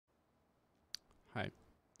Hi,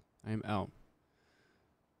 I am Al.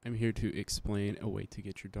 I'm here to explain a way to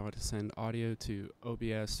get your DAW to send audio to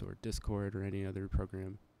OBS or Discord or any other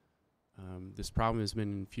program. This problem has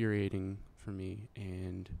been infuriating for me,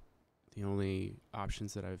 and the only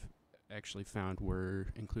options that I've actually found were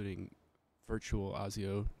including virtual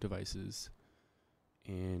ASIO devices,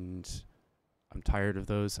 and I'm tired of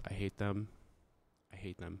those. I hate them. I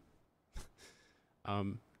hate them.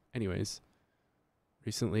 Anyways,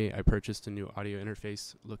 recently I purchased a new audio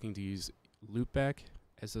interface looking to use Loopback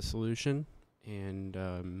as a solution, and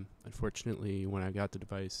unfortunately when I got the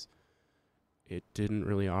device it didn't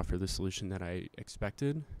really offer the solution that I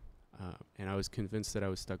expected, and I was convinced that I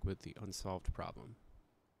was stuck with the unsolved problem.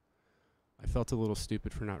 I felt a little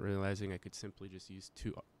stupid for not realizing I could simply just use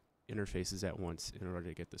two interfaces at once in order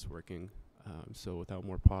to get this working. So without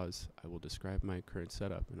more pause, I will describe my current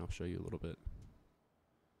setup and I'll show you a little bit.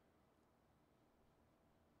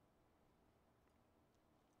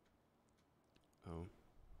 Oh.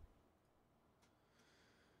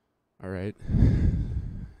 Alright.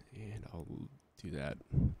 And I'll do that.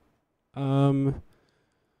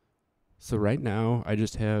 So right now I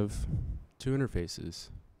just have two interfaces.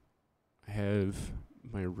 I have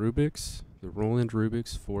my Rubik's, the Roland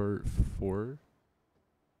Rubik's 4.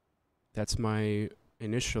 That's my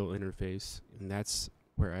initial interface, and that's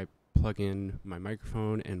where I plug in my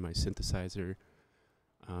microphone and my synthesizer.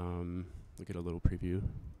 Look at a little preview.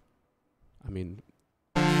 I mean,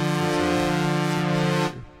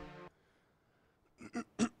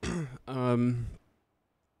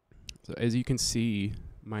 so as you can see,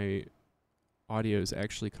 my audio is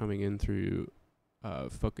actually coming in through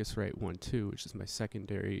Focusrite 1.2, which is my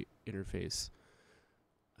secondary interface.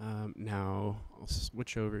 Now I'll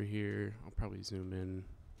switch over here. I'll probably zoom in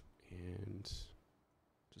and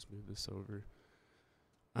just move this over.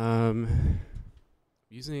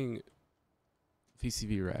 Using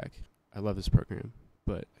VCV Rack. I love this program,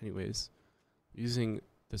 but anyways, using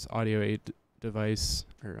this audio aid device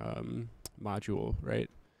or module, right?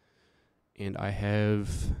 And I have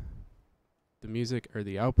the music or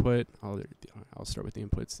the output. I'll start with the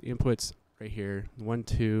inputs. The inputs right here: 1,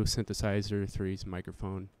 2 synthesizer, 3 is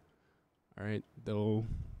microphone. All right, though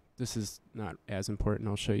this is not as important.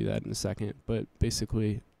 I'll show you that in a second. But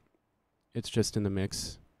basically, it's just in the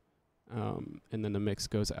mix, and then the mix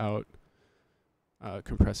goes out,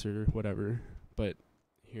 compressor, whatever. But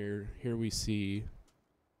here we see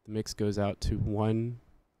the mix goes out to 1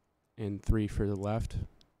 and 3 for the left,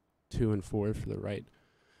 2 and 4 for the right.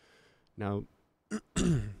 Now,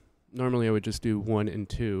 normally I would just do 1 and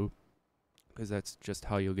 2 because that's just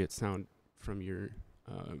how you'll get sound from your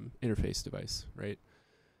interface device, right?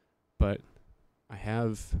 But I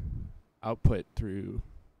have output through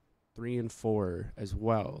 3 and 4 as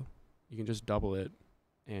well. You can just double it,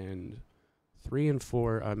 and 3 and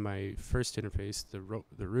 4 on my first interface, the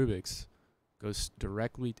Rubik's, goes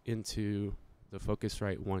directly into the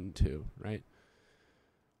Focusrite 1.2, right?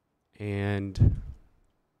 And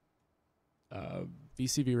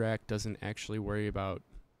VCV Rack doesn't actually worry about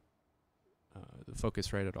the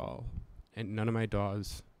Focusrite at all, and none of my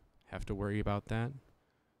DAWs have to worry about that.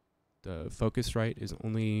 The Focusrite is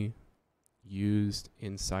only used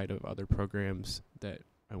inside of other programs that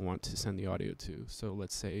I want to send the audio to. So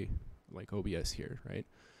let's say like OBS here, right?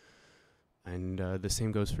 And the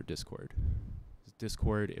same goes for Discord.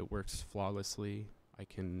 Discord, it works flawlessly. I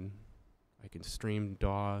can stream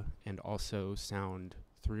DAW and also sound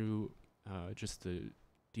through just the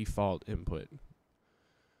default input.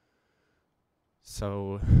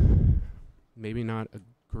 So maybe not a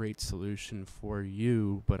great solution for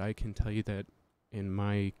you, but I can tell you that in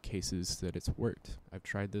my cases that it's worked. I've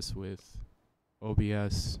tried this with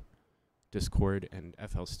OBS, Discord, and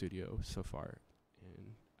FL Studio so far,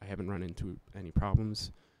 and I haven't run into any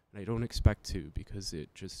problems, and I don't expect to, because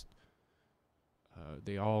it just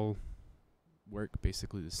they all work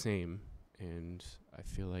basically the same, and I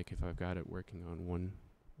feel like if I've got it working on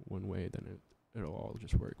one way, then it'll all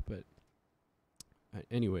just work. But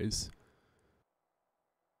anyways,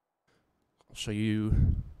 I'll show you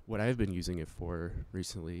what I've been using it for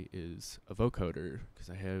recently is a vocoder, because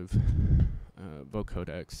I have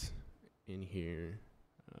vocodecs in here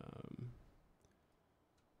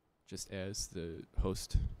just as the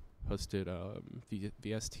hosted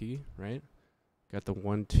VST, right? Got the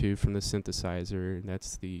 1.2 from the synthesizer, and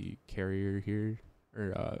that's the carrier here,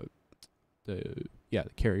 or the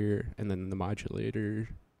carrier, and then the modulator,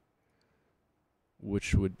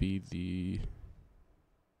 which would be the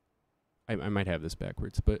I might have this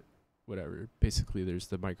backwards, but whatever. Basically, there's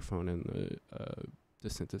the microphone and the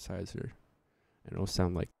synthesizer, and it'll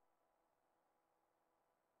sound like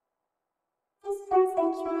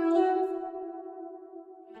All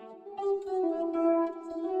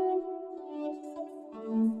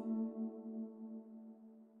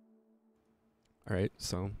right,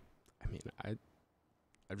 so I mean,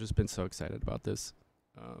 I've just been so excited about this.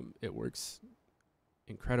 It works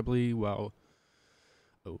incredibly well.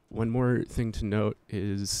 Oh, one more thing to note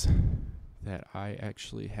is that I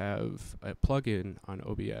actually have a plugin on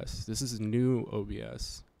OBS. This is a new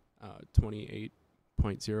OBS,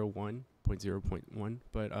 28.01.0.1,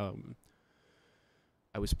 but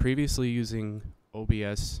I was previously using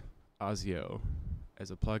OBS ASIO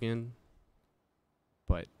as a plugin,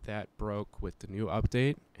 but that broke with the new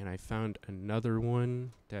update, and I found another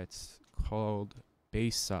one that's called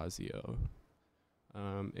bassasio.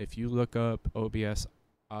 If you look up OBS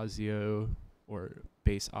ASIO or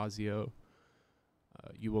bassasio,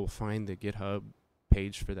 you will find the GitHub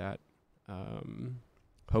page for that.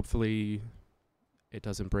 Hopefully it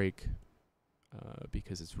doesn't break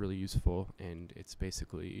because it's really useful, and it's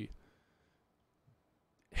basically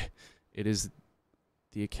it is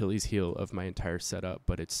the Achilles heel of my entire setup,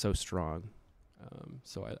 but it's so strong.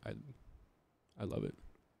 So I love it.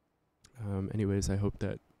 Anyways, I hope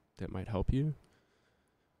that might help you.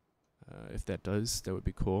 If that does, that would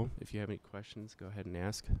be cool. If you have any questions, go ahead and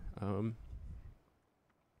ask.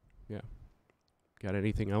 Yeah. Got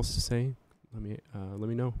anything else to say? Let me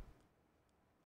know.